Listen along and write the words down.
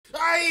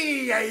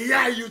Hey,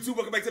 YouTube,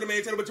 welcome back to the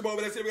main channel. But your boy,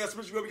 we got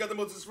special. We got the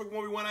most freaking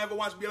one we want to ever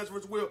watch. Ellis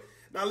versus Will.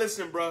 Now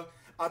listen, bro.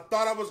 I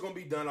thought I was gonna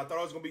be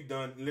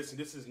done. Listen,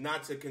 this is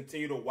not to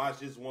continue to watch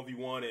this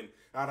 1v1 and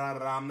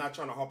I'm not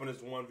trying to hop on this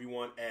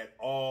 1v1 at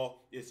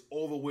all. It's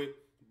over with.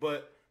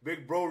 But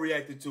Big Bro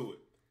reacted to it.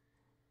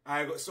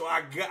 I have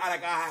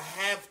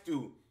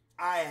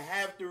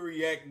to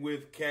react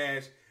with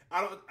Cash.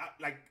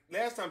 Like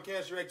last time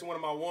Cash reacted to one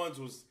of my ones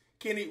was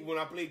Kenny when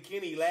I played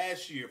Kenny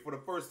last year for the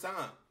first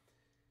time.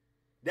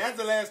 That's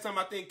the last time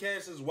I think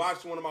Cash has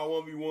watched one of my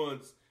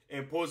 1v1s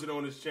and posted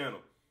on his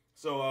channel.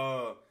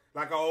 So,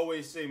 like I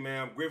always say,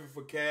 man, I'm grateful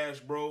for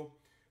Cash, bro.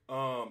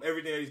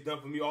 Everything that he's done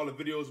for me, all the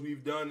videos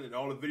we've done, and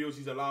all the videos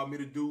he's allowed me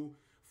to do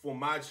for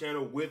my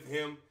channel with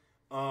him.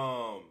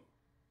 Yeah,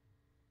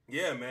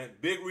 man,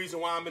 big reason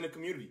why I'm in the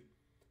community.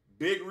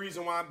 Probably the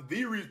reason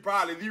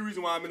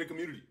why I'm in the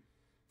community.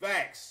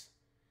 Facts.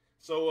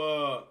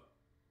 So,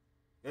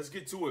 let's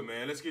get to it,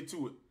 man. Let's get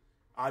to it.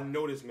 I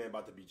know this man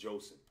about to be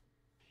Joseph.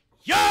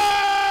 Yo!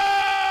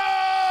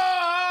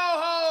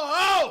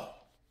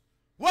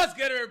 What's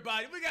good,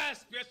 everybody? We got a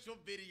special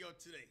video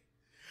today.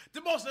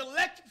 The most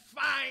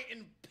electrifying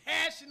and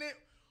passionate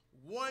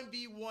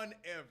 1v1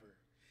 ever.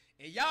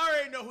 And y'all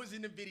already know who's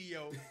in the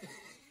video.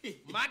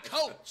 My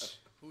coach,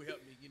 who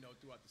helped me,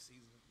 throughout the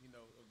season,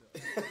 of the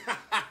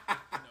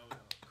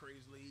crazy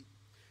league.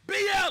 B.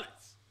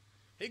 Ellis.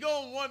 He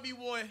going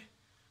 1v1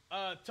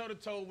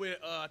 toe-to-toe with,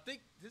 I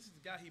think this is the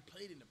guy he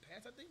played in the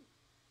past, I think.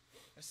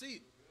 Let's see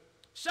it.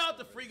 Shout out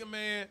to Freaking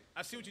Man.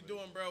 I see what you're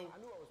doing, bro. I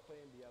knew I was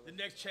playing the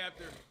next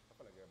chapter. I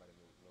feel like everybody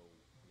knows.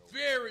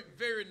 Very,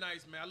 very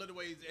nice, man. I love the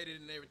way he's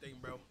editing and everything,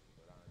 bro.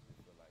 But I honestly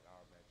feel like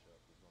our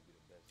matchup is going to be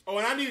the best. Oh,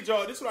 and I need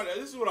y'all, this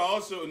is what I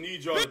also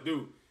need y'all to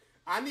do.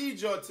 I need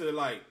y'all to,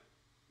 like,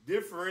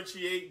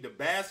 differentiate the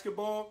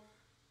basketball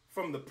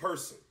from the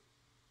person.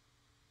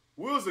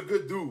 Will's a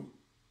good dude.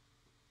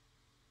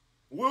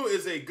 Will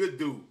is a good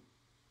dude.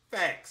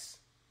 Facts.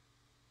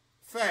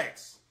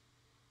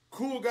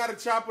 Cool guy to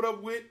chop it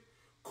up with.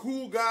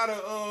 Cool guy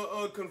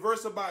to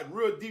converse about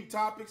real deep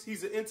topics.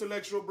 He's an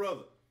intellectual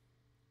brother.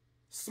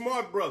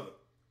 Smart brother.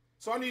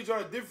 So I need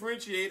y'all to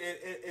differentiate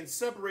and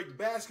separate the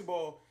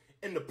basketball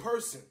and the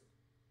person.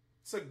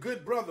 It's a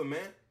good brother,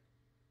 man.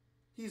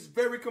 He's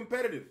very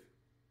competitive.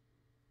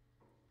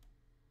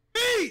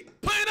 Me,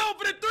 putting on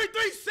for the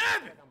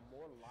 337.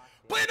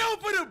 Putting on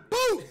for the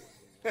boot.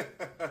 For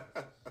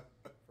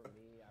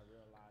me, I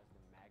realized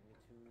the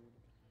magnitude,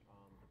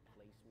 the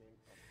placement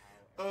of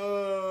how...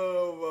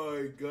 Oh,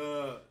 my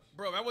God.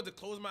 Bro, I want to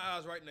close my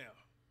eyes right now,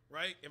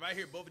 right? If I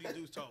hear both of these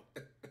dudes talk,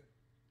 all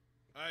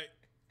right?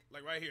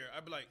 Like right here,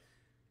 I'd be like...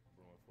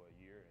 Growing for a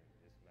year,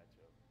 and this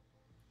matchup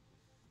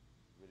is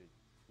really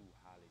two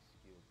highly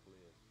skilled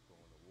players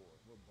going to war.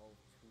 We're both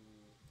two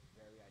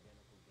very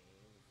identical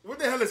games. What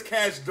the hell is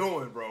Cash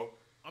doing, bro?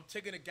 I'm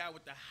taking a guy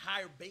with the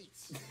higher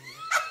base.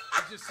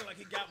 I just feel like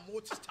he got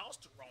more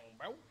testosterone,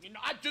 bro.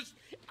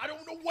 I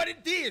don't know what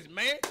it is,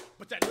 man.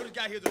 But I know this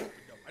guy here's a hooper,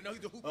 though. I know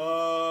he's a hooper.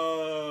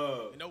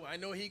 I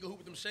know he ain't gonna hoop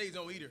with them shades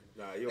on either.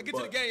 Nah, let's get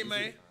to the game,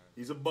 man.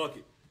 He's a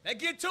bucket.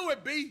 Let's get to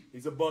it, B.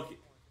 He's a bucket.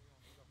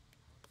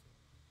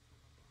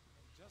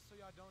 Just so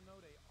y'all don't know,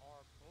 they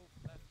are both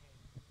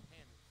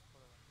left-handed.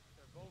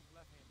 They're both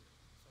left-handed.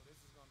 So this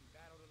is gonna be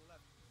battle to the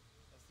left.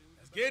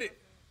 Let's get it.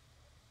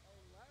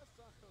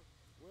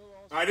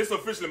 All right, this is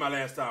officially my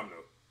last time,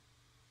 though.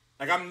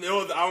 Like, I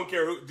don't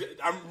care who.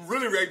 I'm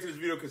really reacting to this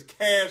video because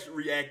Cash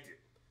reacted.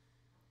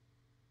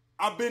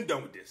 I've been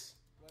done with this.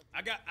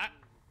 I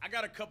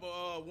got a couple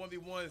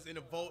 1v1s in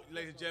the vault,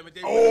 ladies and gentlemen.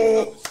 They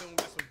Oh! soon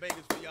got some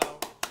Vegas for y'all.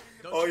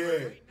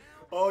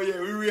 Oh, yeah,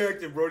 we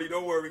reacted, Brody.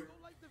 Don't worry.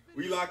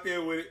 We locked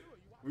in with it.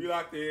 We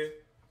locked in.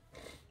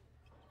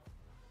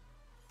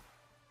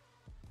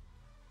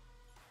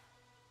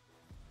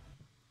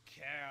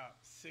 Cap,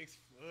 6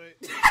 foot.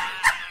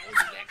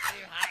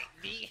 Exactly height,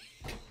 B.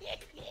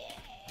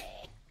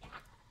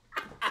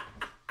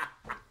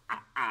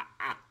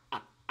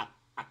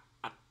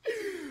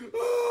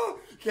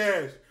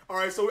 Cash. All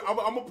right, so I'm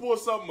going to pull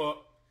something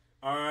up.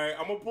 All right,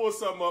 I'm going to pull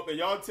something up, and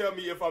y'all tell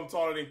me if I'm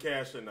taller than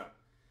Cash or not.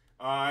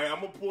 All right, I'm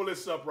going to pull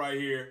this up right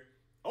here.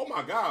 Oh,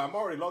 my God, I'm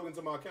already logged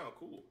into my account.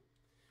 Cool.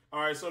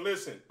 All right, so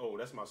listen. Oh,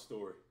 that's my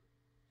story.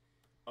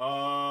 How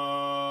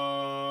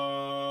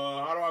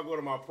do I go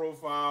to my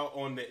profile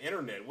on the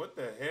internet? What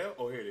the hell?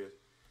 Oh, here it is.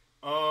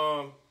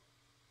 Follow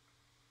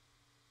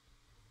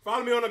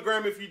me on the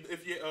gram if you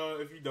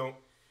don't.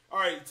 All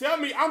right, tell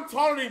me I'm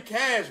taller than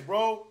Cash,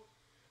 bro.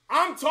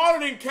 I'm taller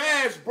than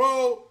Cash,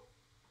 bro.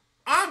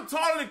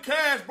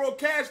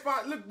 Cash,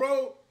 look,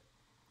 bro.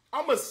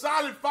 I'm a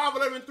solid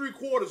 5'11"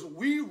 3/4.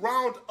 We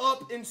round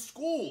up in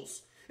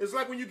schools. It's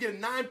like when you get a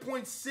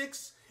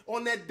 9.6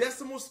 on that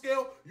decimal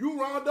scale, you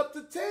round up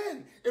to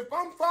 10. If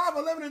I'm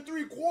 5'11"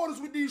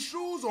 3/4 with these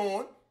shoes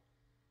on,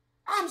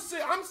 I'm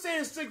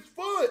saying 6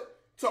 foot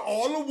to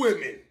all the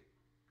women.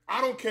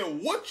 I don't care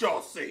what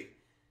y'all say.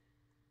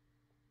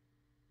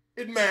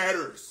 It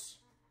matters.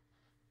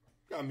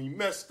 Got me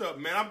messed up,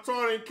 man. I'm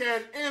taller than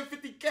Cash and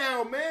 50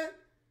 cal, man.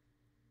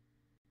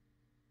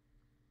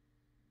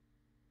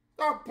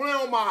 Stop playing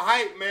on my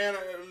hype, man.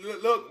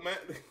 Look, man.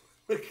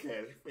 Look at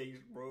his face,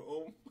 bro.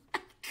 Oh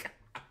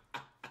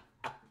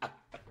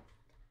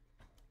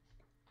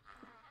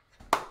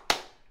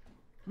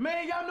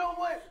Man, y'all know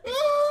what?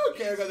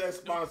 okay, I got that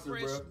sponsor,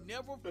 bro.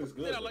 Never It's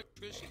good. I like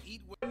fish and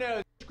eat what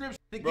now. Bro,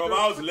 if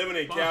I was living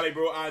in Cali,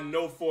 bro, I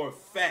know for a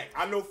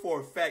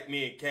fact,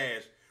 me and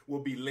Cash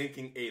will be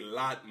linking a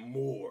lot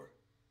more.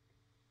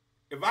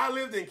 If I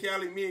lived in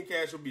Cali, me and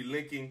Cash will be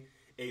linking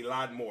a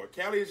lot more.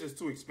 Cali is just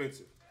too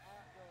expensive.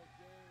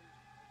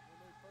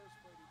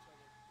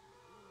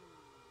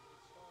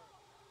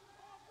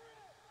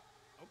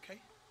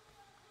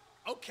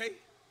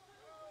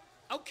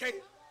 Okay.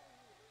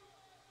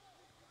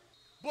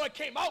 Boy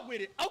came out with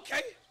it.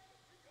 Okay.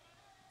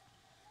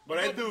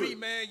 But that dude, B,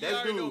 man, you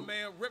already know,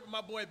 man, ripping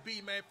my boy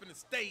B, man, from the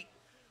state,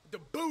 the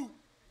boot.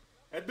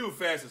 That dude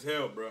fast as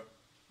hell, bro.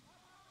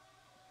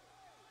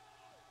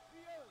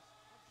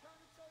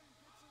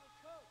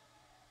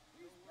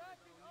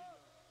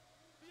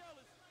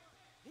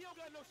 He don't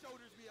got no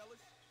shoulders, B. Ellis.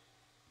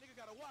 Nigga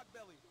got a walk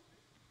belly.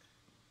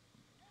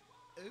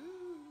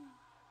 Ooh.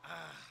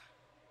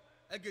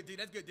 That's good, D.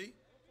 That's good, D.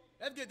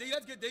 That's good, D.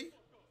 That's good, D.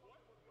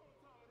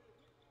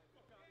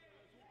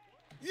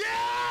 Yeah!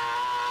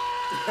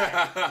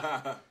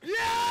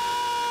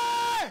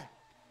 Yeah!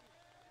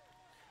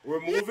 We're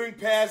moving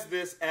past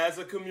this as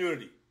a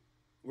community.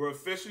 We're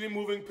officially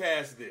moving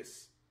past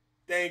this.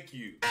 Thank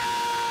you.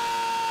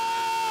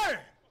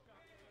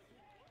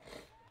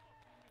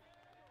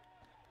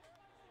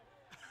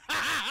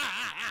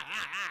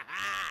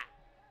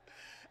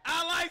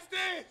 I like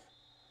this.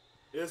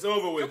 It's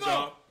over with,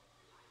 y'all.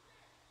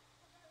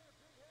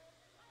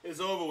 It's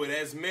over with.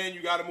 As men,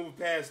 you got to move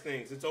past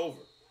things. It's over.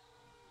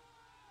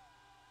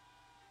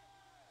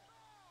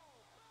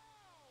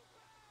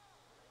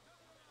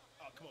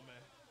 Oh, come on, man.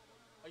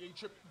 Oh, yeah, you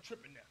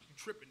tripping now. You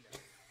tripping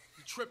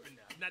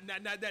now.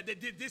 Now,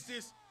 this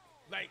is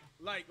like,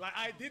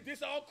 I did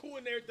this all cool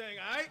and everything,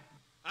 all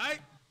right?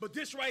 But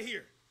this right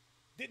here,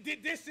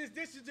 this is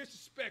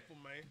disrespectful,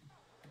 man.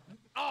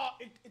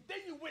 And then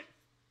you went,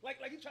 like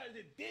you tried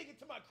to dig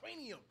into my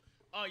cranium.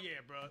 Oh,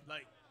 yeah, bro.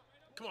 Like,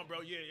 come on,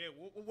 bro. Yeah.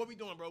 What we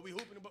doing, bro? We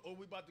hooping or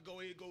we about to go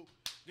ahead and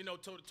go,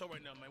 toe to toe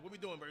right now, man? What we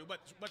doing, bro? We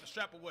about to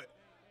strap or what?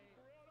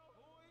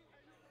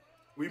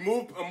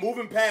 I'm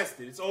moving past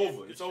it. It's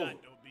over. It's over.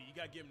 Though, B. You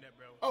gotta give him that,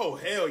 bro. Oh,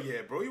 hell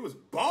yeah, bro. He was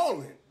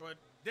balling. Bro,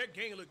 that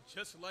game looked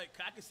just like,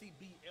 I can see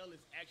B.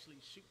 Ellis actually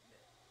shooting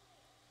that.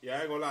 Yeah,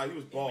 I ain't gonna lie. He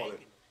was balling.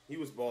 He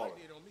was balling.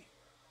 Like on me.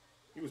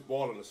 He was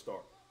balling to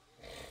start.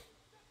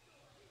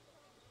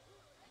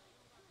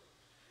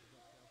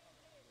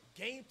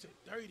 Game to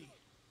 30.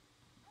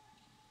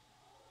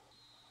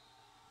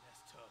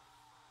 That's tough.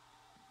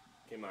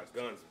 Came out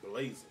guns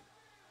blazing.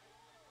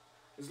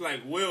 It's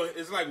like Will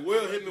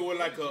hit me with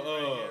like a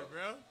bro.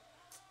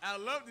 I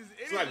love this.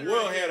 It's like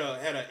Will had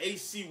a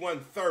AC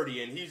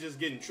 130 and he's just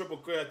getting triple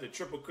kill after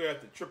triple kill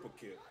after triple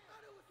kill.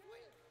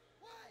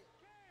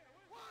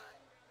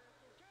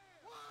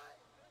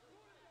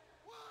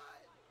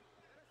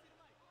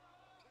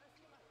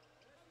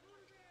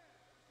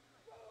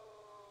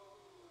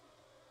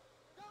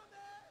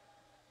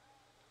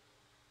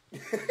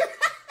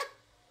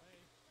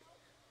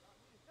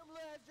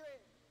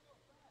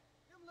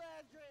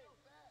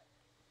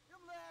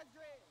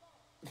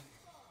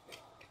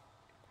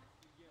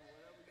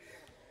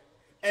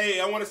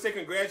 Hey, I want to say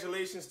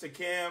congratulations to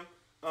Cam.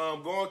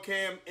 Go on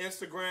Cam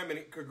Instagram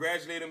and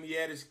congratulate him. He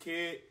had his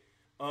kid,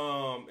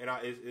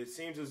 it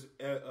seems as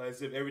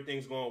if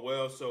everything's going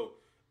well. So,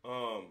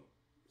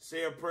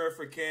 say a prayer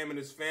for Cam and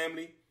his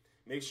family.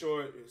 Make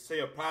sure say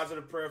a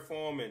positive prayer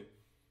for him, and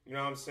you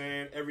know what I'm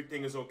saying.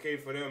 Everything is okay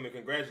for them, and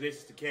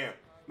congratulations to Cam.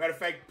 Matter of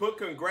fact, put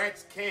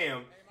congrats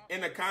Cam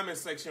in the comment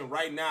section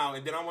right now,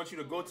 and then I want you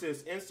to go to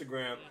his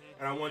Instagram.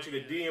 And I want you to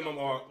DM him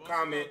or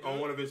comment on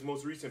one of his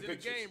most recent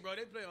pictures. It's a game, bro.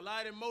 They play a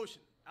lot of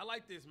emotion. I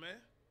like this, man.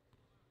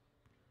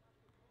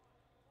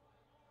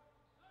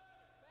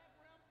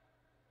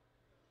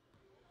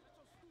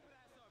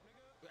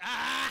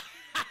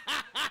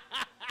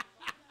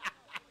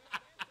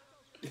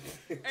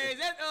 Hey,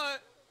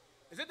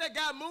 is that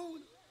guy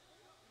Moon?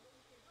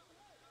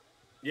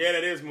 Yeah,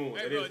 that is Moon.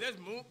 Hey, bro, that's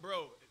Moon,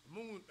 bro.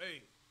 Moon,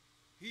 hey,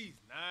 he's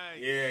nice.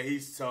 Yeah,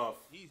 he's tough.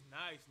 He's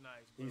nice,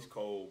 bro. He's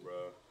cold,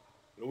 bro.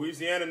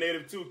 Louisiana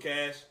native too,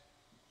 Cash.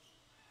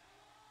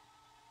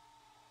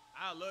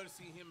 I'd love to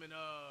see him in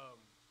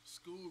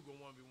school go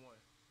 1v1.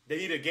 They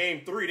need a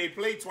game 3. They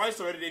played twice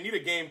already. They need a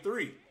game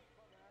 3.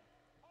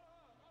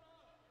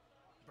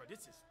 Bro,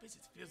 this is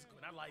physical,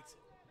 and I like it.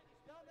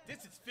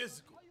 This is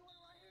physical.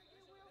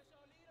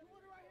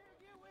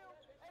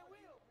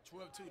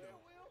 12-2 though.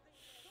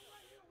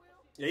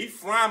 Yeah, he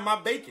frying my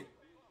bacon.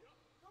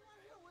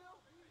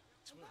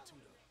 12-2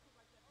 though.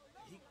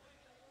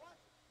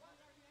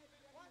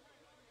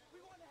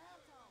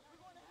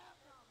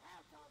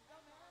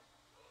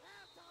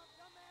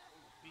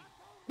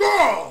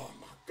 Oh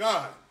my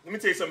God. Let me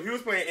tell you something. If he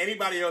was playing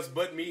anybody else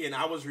but me and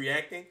I was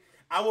reacting,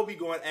 I would be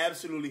going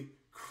absolutely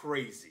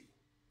crazy.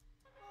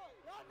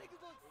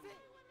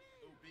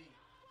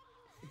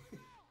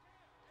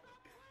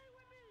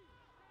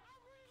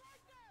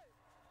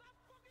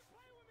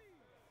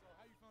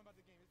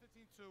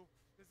 2.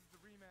 This is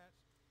the rematch.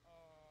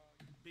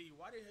 B,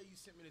 why the hell you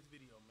sent me this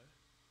video, man?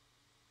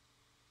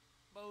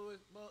 Bro,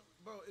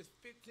 it's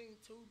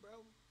 15-2,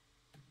 bro.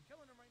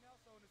 Killing him right now.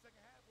 So in the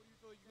second half, what do you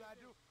feel you gotta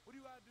do? What do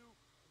you gotta do?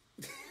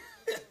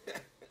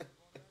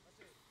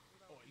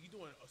 Oh, you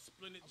doing a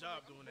splendid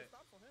job doing that.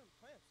 Stop for him.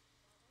 Clamps.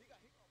 He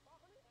got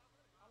 500.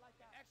 I like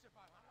that. Extra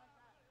 500. I like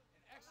that.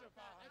 An extra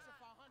 500. Extra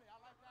 500. I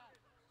like that.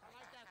 I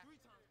like that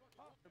 3 times.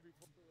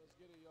 Let's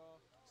get it,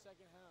 y'all.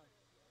 Second half.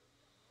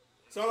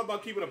 It's all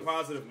about keeping a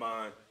positive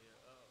mind.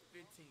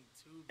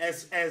 15-2.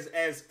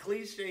 As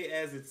cliche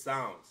as it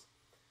sounds,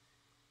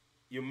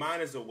 your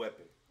mind is a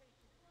weapon.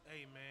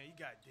 Hey, man, you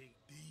got to dig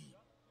deep.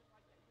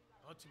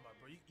 I'm talking about,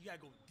 bro. You got to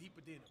go deeper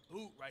than the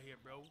boot right here,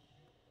 bro.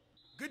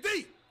 Good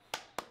D.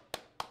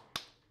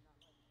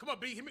 Come on,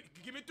 B. Give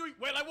me 3.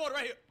 Wait like water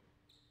right here.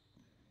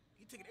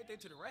 He taking everything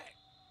to the rack.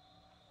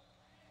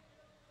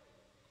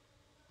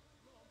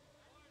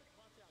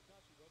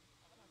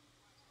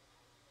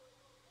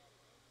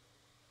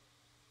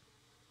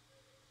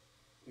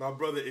 My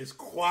brother is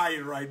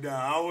quiet right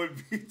now. I would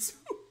be too.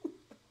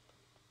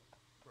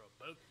 Bro,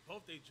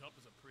 both they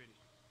jumpers are pretty.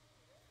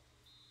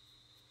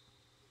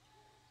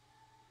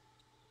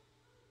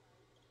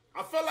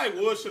 I felt like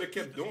Wood should have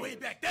kept doing Way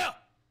it. back there.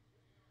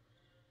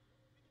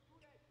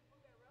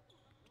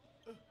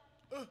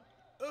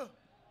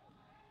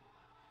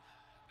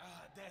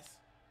 That's.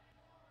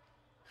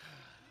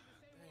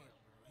 Damn, bro.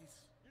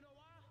 You know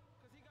why?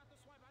 Because he got the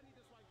swipe. I need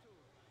the swipe too.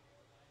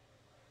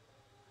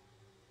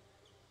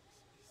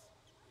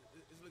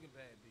 It's looking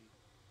bad, B.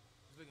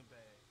 It's looking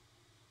bad.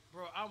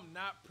 Bro, I'm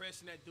not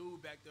pressing that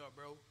dude back there,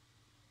 bro.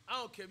 I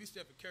don't care if he's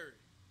Stephen Curry.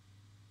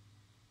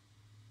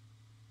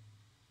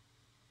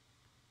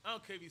 I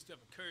don't care if he's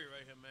Stephen Curry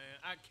right here,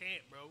 man. I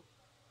can't, bro.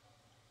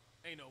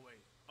 Ain't no way.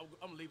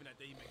 I'm leaving that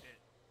there. You make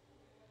that.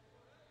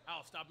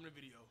 I'll stop in the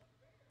video.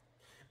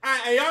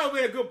 Hey, y'all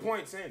made a good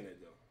point saying that,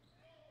 though.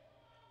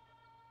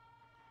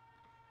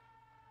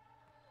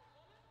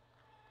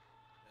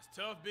 That's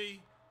tough,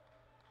 B.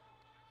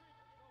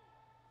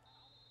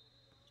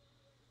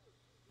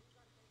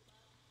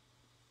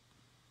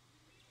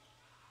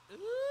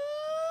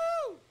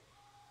 Ooh!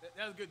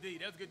 That was good D.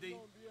 That was good D.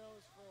 Known B.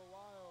 Ellis for a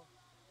while.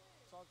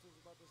 Talk to us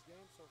about this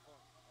game so far.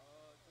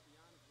 To be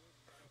honest,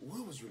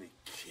 Wood was really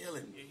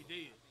killing Yeah, me. he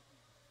did.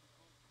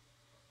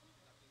 I think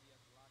he has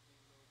to lock in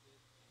a little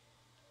bit.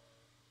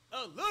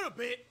 A little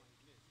bit.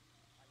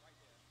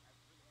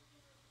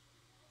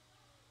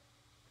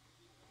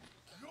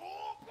 Yo,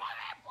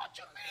 what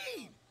you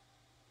mean?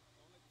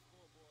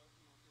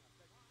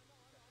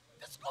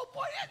 The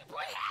scoreboard has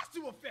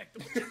to affect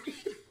him. What you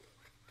mean?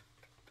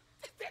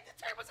 That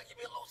determines if you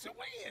be lose or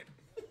win.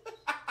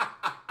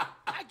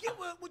 I get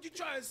what you're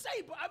trying to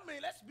say, but I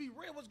mean, let's be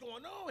real. What's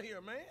going on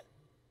here, man?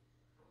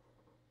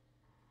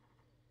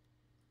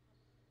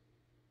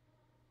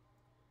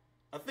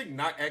 I think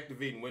not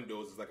activating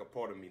windows is like a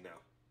part of me now.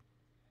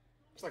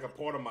 It's like a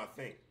part of my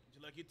thing.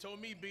 Just like you told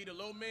me, B, the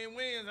low man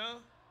wins, huh?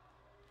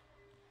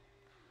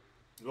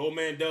 Low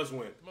man does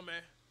win. Come on,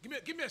 man.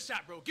 Give me a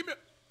shot, bro.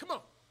 Come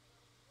on.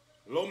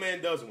 Low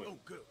man does win. Oh,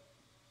 good.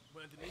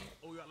 Went underneath.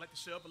 Oh, yeah, I like to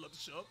shove. I love to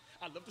shove.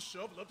 I love to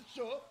shove. I love to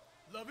shove.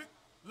 Love it.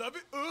 Love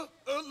it.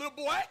 Little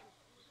boy.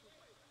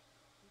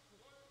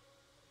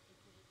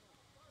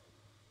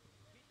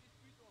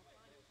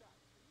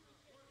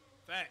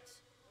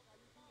 Facts.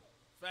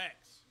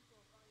 Facts.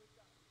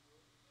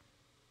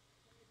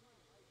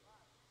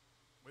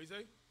 What you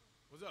say?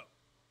 What's up?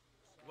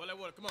 Well, that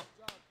water. Come on.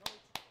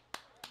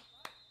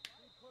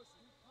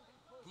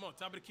 Come on.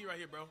 Top of the key right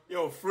here, bro.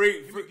 Yo,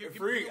 Freak. give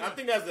Freak. me I one.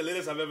 think that's the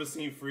latest I've ever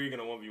seen Freak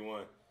in a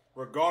 1v1.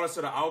 Regardless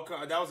of the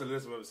outcome, that was the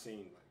latest I've ever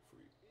seen. Like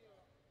Freak.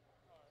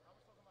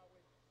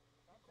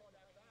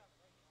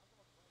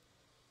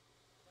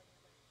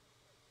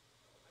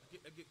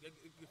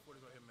 Get 40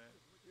 right here, man.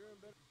 You're in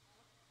better.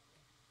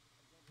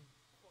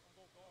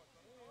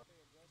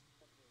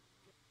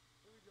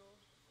 Here we go.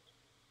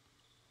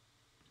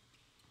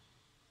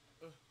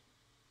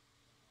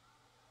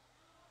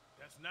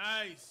 That's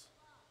nice.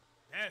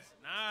 That's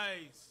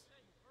nice.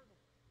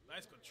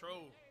 Nice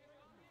control.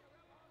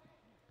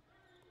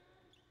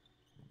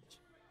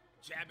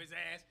 Jab his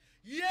ass.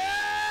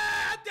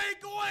 Yeah! They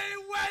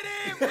going wet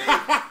in.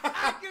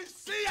 I can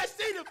see. I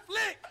see the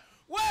flick.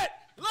 What?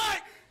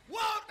 Like,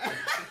 what?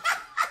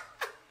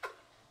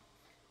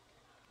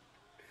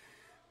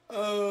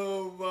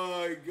 Oh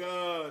my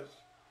gosh.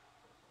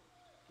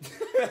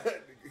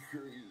 Nigga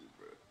crazy,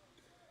 bro.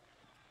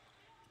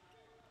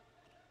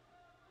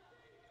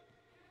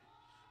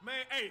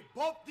 Man, hey,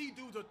 both these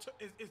dudes are.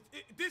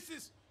 This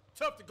is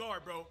tough to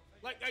guard, bro.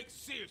 Like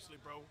seriously,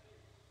 bro.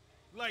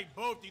 Like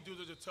both these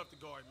dudes are tough to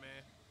guard,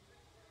 man.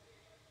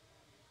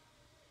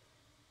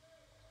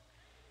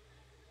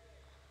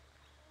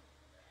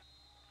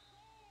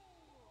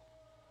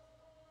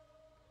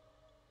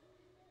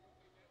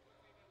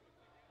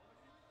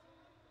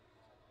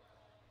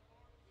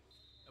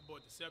 That boy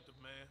deceptive,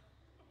 man.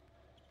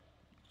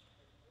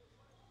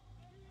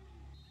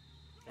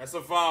 That's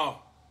a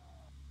foul.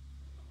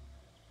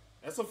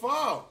 That's a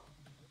foul.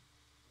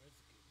 That's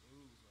good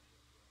news,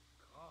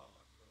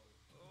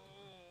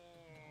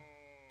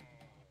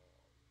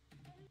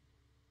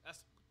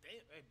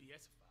 can't be.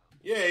 That's a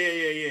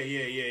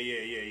foul.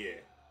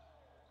 Yeah.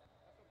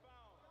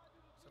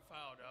 It's a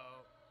foul,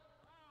 dog.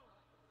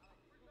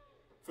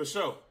 For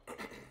sure.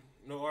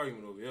 No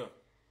argument over here.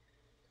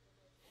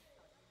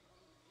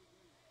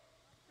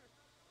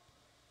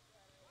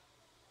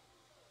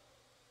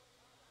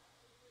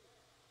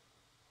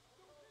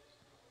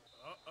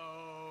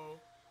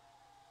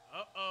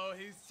 Uh-oh,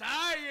 he's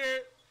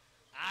tired.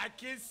 I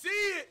can see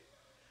it.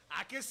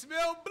 I can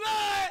smell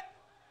blood.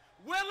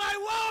 Well, like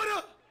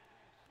water.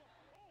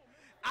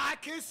 I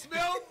can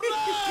smell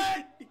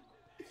blood.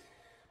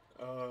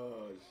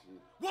 Oh,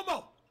 shit. One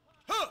more.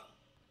 Huh.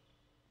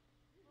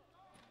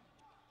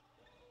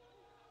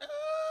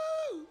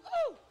 Ooh,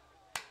 ooh.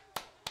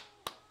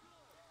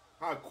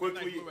 How Nice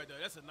quickly move right there.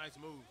 That's a nice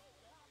move.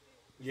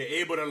 you're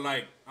able to,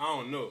 like, I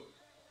don't know.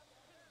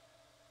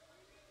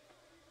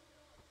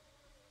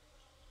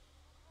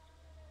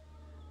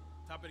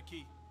 Top of the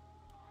key.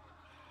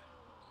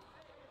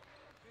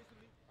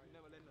 Defensively, you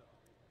never letting up.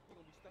 You're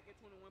gonna be stuck at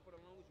 21 for the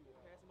longest. You will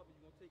pass him up and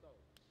you're gonna take off.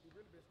 He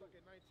really been stuck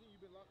at 19.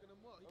 You've been locking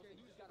him up. He can't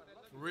do shit with that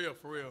lucky. For real,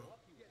 for real.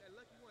 You get that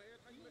lucky one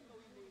every time you make no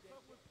easy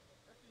tougher.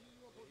 That's the you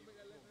want supposed to make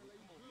that left hand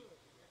like you good.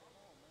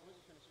 Where's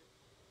the finish it?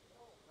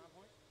 9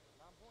 points?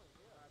 9 points,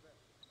 yeah.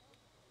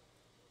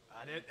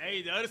 I bet.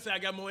 Hey, the other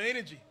side got more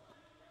energy.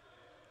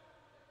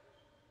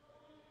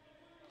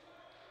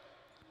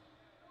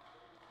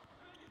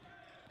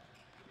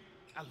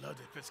 I love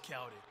that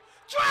physicality.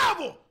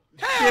 Travel!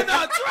 Hell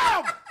no,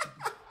 travel!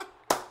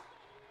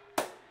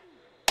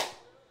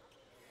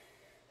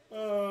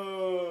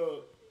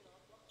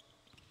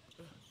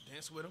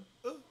 Dance with him.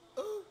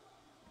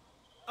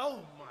 Oh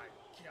my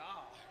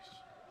gosh.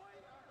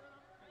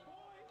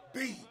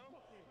 B,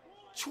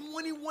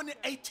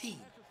 21-18.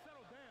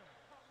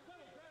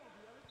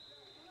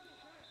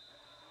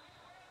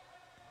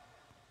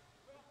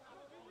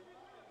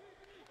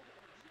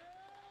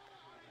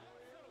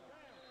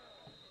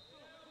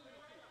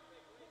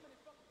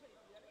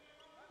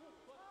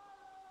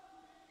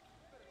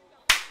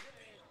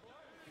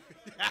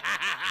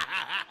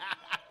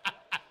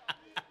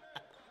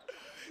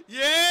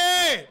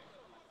 Yeah!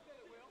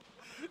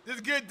 This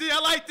is good D. I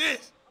like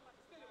this.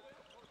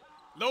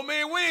 Low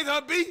man wins, huh,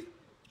 B?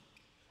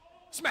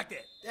 Smack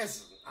that.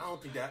 I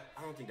don't think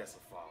that's a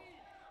foul.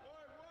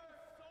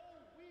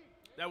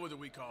 That was a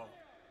weak call.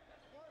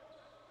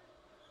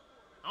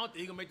 I don't think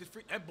he gonna make this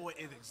free. That boy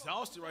is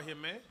exhausted right here,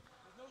 man. There's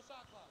no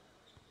shot clock.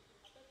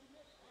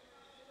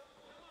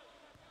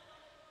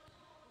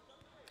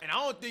 And I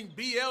don't think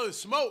BL is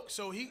smoke,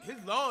 so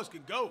his lungs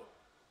can go.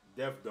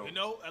 Def don't. You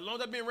know, as long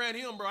as I've been around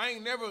him, bro, I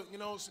ain't never,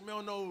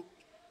 smell no,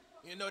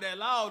 that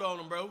loud on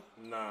him, bro.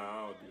 Nah,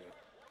 I don't do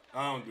that.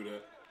 I don't do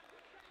that.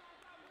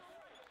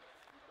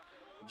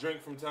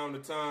 Drink from time to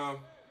time,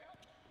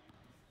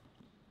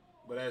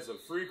 but as a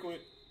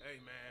frequent, Hey,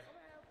 man.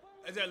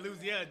 That's that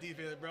Louisiana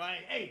defense, bro.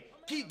 Hey,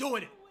 keep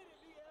doing it.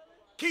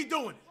 Keep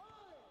doing it.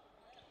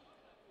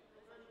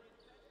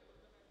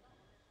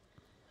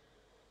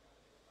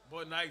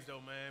 Boy, nice,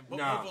 though, man. Both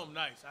Nah. of them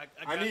nice.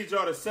 I need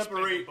y'all to respect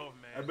separate. them both,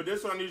 man. But this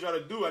is what I need y'all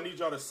to do. I need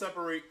y'all to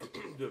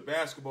separate the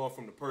basketball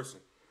from the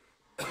person.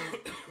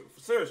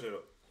 Seriously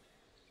though,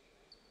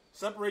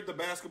 separate the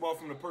basketball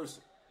from the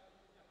person.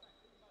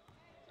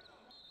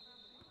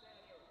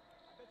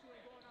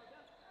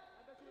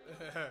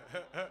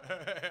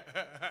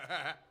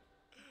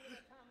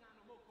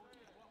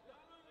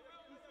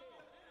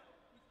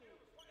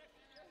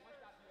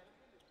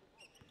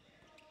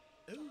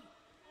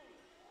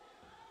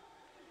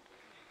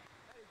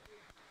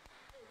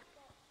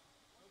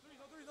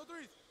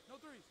 No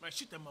threes. Man,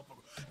 shoot that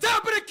motherfucker.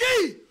 Top of the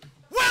key!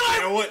 Well,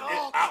 You know what? come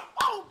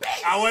on,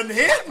 baby! I wasn't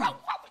hitting. Bro,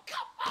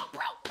 come on,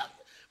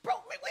 bro.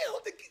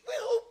 We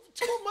hoop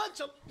too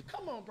much.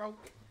 Come on, bro.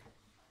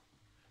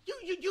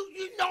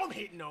 You know I'm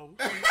hitting those.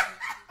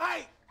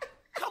 Hey,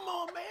 come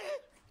on, man.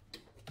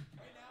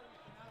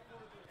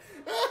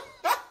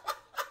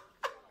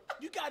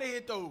 You gotta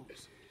hit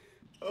those.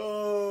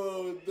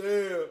 Oh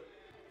damn!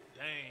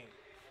 Dang.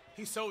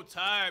 He's so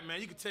tired,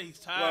 man. You can tell he's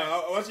tired.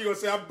 Well, what you gonna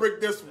say? I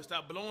break this one.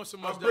 Stop blowing so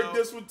much, I break dog.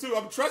 this one too.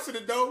 I'm trusting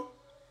it though.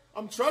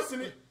 I'm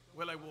trusting it.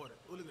 Well, like water.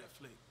 Oh, look at that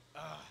flick.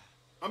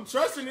 I'm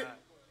trusting it,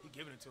 He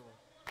giving it to him.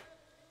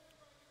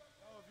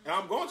 and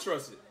I'm gonna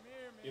trust it.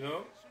 You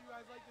know. Make sure you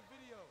guys like the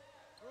video.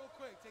 Real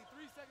quick, take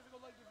 3 seconds to go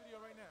like the video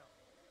right now.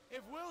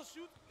 If Will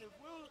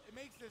it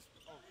makes this.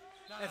 Oh,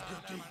 That's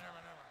good D.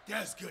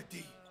 That's good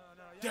D.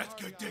 That's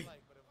good D.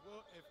 But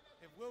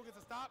if Will gets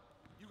a stop,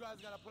 you guys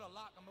gotta put a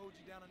lock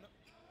emoji down in the.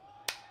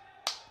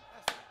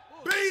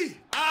 B,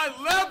 I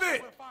love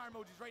it. Put fire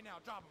emojis right now.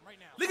 Drop them right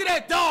now. Look at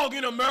that dog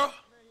in him, bro.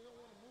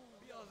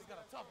 BL's has got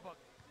a tough bucket.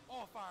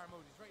 All fire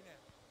emojis right now.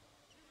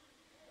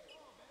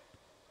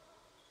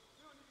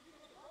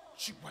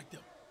 Shoot right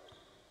there.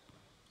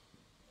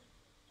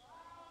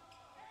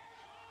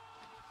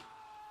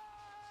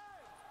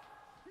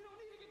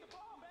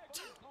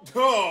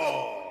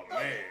 Oh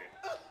man.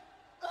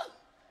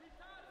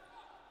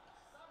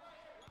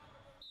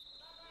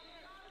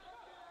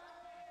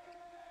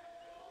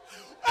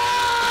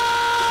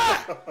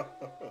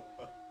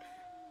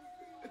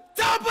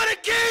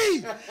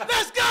 key.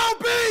 Let's go,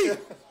 B.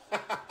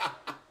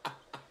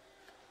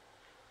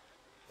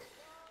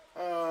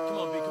 Come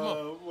on, B. Come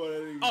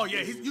on. Oh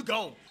yeah, you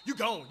gone. You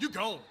gone. You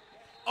gone.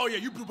 Oh yeah,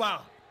 you blue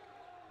bound.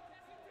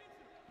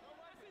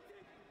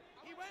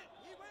 He went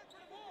for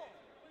the ball.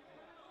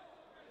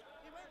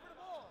 He went for the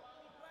ball.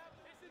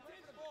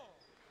 It's the ball.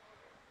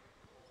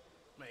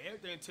 Man,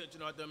 everything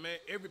intentional out there, man.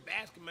 Every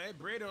basket, man.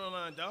 Bread on the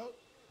line, dog.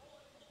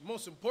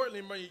 Most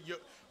importantly, man, your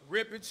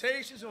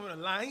reputation's on the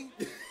line.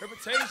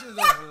 Reputation's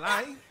on the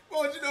line.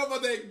 What you know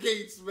about that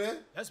Gates, man?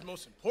 That's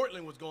most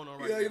importantly what's going on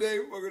right Yeah, now. they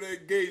ain't fucking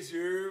that Gates,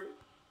 you heard?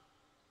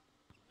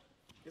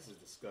 This is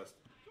disgusting.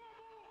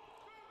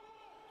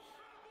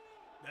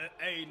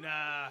 Hey,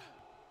 nah.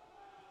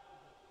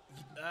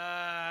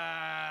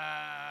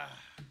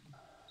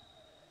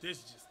 This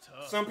is just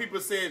tough. Some people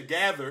said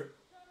gather.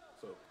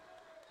 So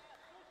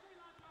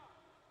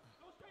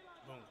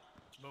Boom,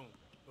 boom,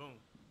 boom.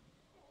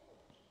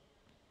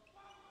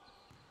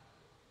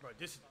 Bro,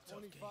 this is a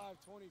tough game.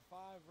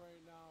 25-25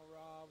 right now,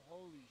 Rob.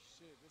 Holy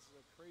shit, this is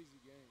a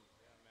crazy game.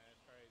 Yeah, man,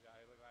 it's crazy.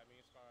 It look like me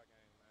and Scar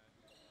game, man.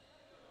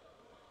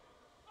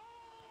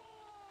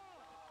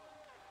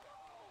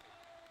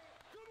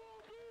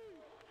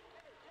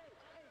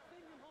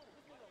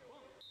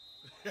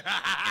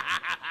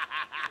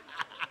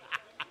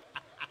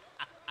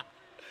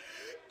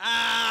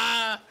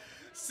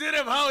 Send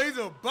him home. He's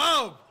a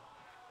bum.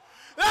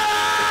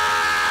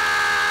 Ah!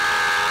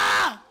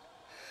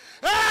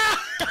 Ah!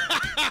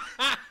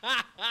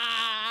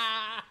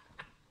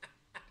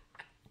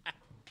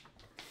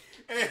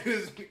 hey,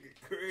 this nigga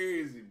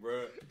crazy,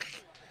 bro.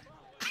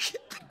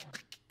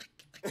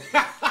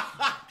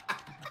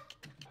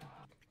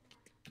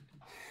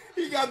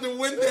 He got the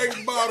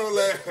Windex bottle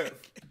laugh.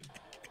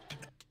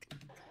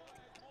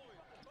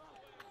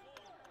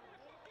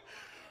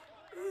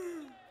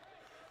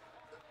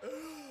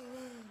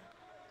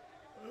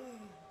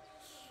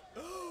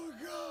 Oh,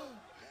 God.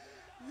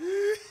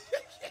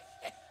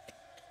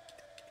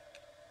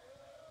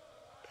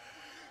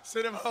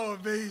 Send him home,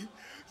 B.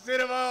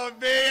 Send him home,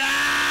 B.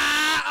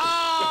 Ah!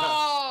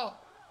 Oh!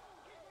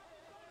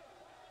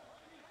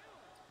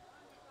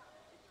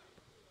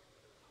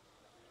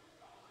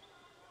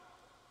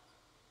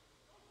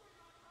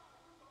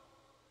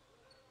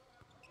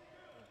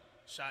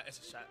 Shot. It's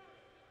a shot.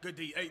 Good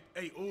D.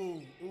 Hey,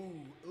 ooh.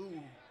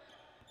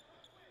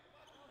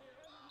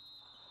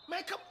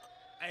 Man, come.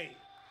 Hey,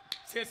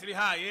 intensity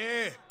high,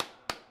 yeah.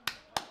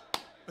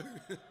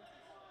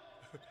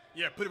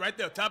 Yeah, put it right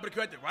there. Top of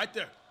the key right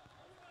there.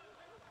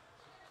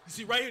 You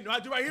see right here? You know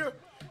what I do right here?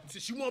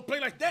 Since you want to play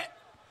like that,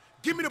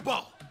 give me the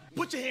ball.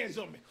 Put your hands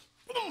on me.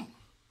 Boom.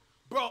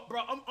 Bro,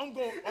 I'm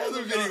going. That's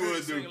what Vinny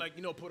would do. Like,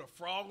 put a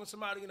frog on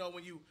somebody.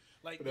 When you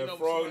like, Put that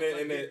frog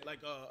somebody, in that- like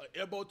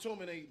elbow to them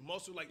and they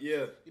muscle like,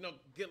 Yeah.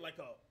 get like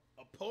a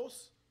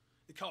pulse.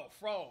 It's called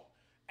frog.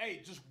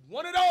 Hey, just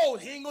one of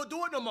those. He ain't gonna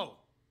do it no more.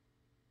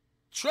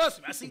 Trust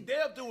me, I see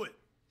Dev do it.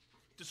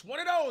 Just one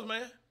of those,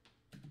 man.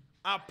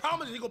 I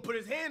promise he gonna put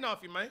his hand off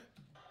you, man.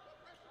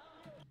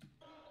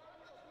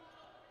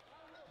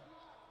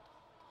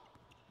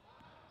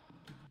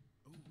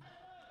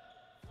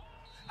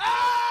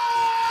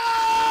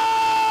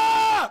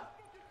 Ah!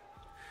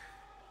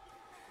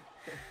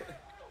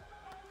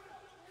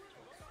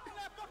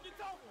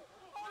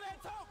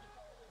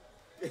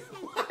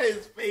 Why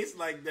his face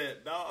like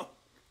that, dog?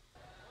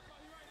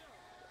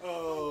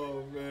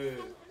 Oh, man.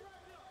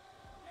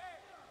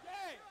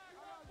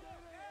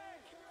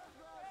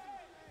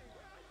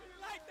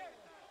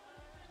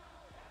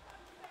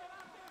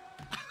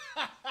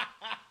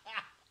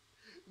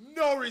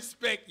 No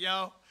respect,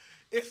 y'all.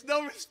 It's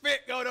no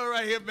respect going on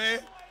right here, man.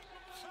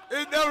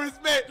 It's no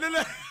respect.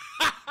 Look.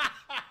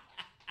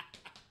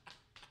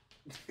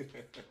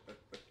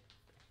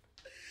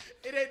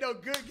 It ain't no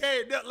good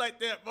game, nothing like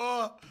that,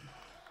 boy.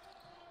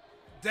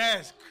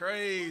 That's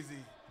crazy.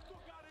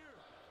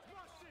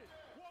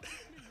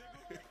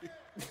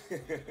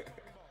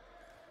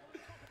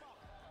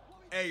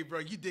 Hey, bro,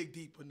 you dig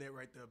deep on that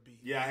right there, B.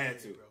 Yeah, I had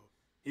to. Bro.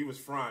 He was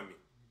frying me.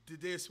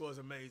 This was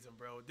amazing,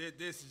 bro.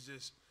 This is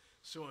just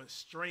showing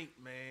strength,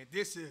 man.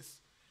 This is,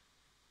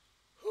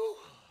 whew,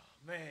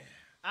 man.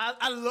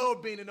 I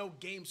love being in no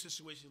game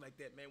situation like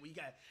that, man. When you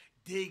got to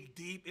dig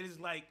deep. It is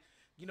like,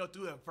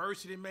 through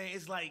adversity, man.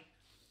 It's like,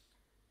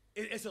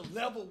 it's a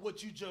level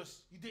what you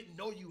didn't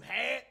know you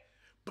had,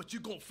 but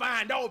you're going to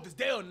find out if it's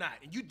there or not.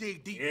 And you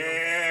dig deep.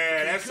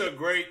 Yeah, that's a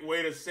great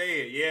way to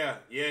say it.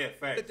 Yeah,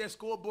 fact. Let that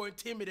scoreboard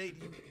intimidate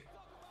you.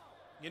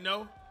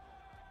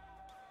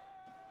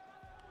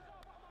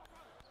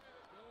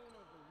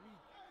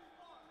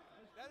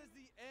 That is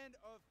the end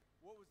of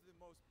what was the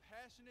most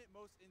passionate,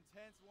 most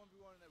intense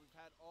 1v1 that we've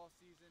had all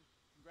season.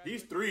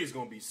 These threes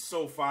gonna be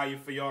so fire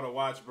for y'all to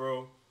watch,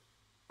 bro.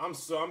 I'm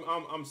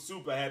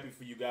super happy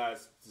for you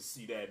guys to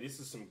see that. This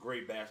is some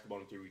great basketball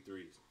in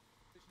 3v3s.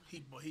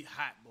 He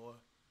hot, boy.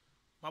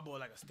 My boy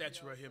like a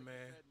statue right here, man.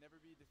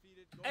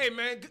 Hey,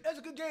 man, that's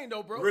a good game,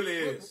 though, bro. Really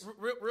is.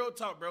 Real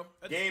talk, bro.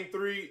 Game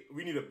 3,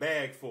 we need a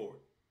bag for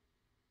it.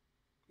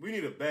 We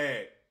need a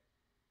bag.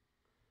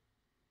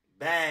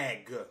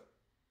 Bag.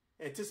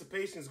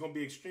 Anticipation is going to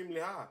be extremely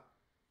high.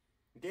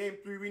 Game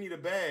 3, we need a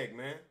bag,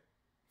 man.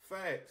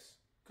 Facts.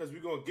 Because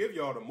we're going to give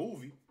y'all the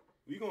movie.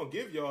 We're going to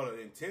give y'all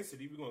the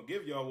intensity. We're going to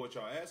give y'all what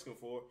y'all asking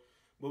for.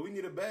 But we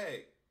need a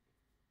bag.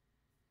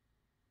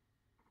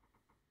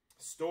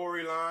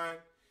 Storyline.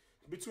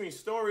 Between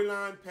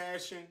storyline,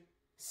 passion,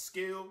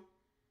 skill,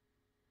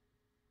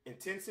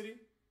 intensity,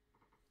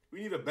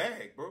 we need a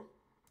bag, bro.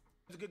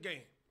 It's a good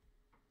game.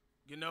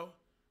 You know?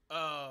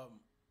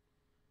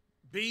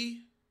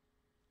 B,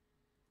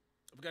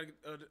 I forgot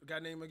the guy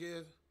name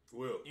again.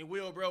 Will. And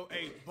Will, bro.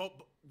 Hey,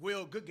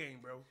 Will, good game,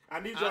 bro. I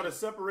need y'all to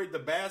separate the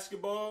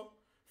basketball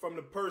from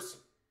the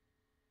person.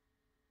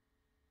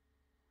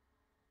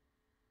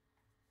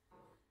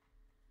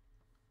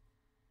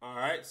 All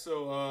right,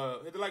 so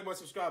hit the like button,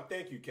 subscribe.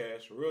 Thank you,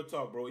 Cash. Real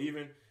talk, bro.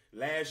 Even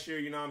last year,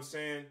 you know what I'm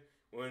saying,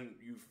 when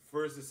you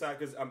first decided,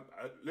 because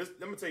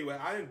let me tell you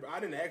what, I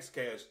didn't ask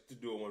Cash to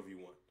do a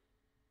 1v1.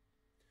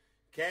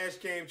 Cash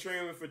came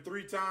training for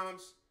 3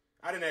 times.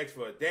 I didn't ask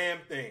for a damn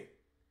thing.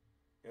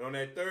 And on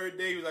that 3rd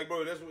day, he was like,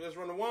 bro, let's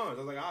run the ones.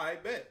 I was like, all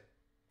right, bet.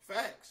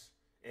 Facts.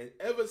 And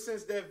ever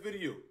since that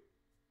video,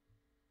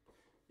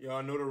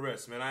 y'all know the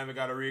rest, man. I haven't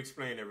got to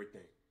re-explain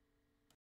everything.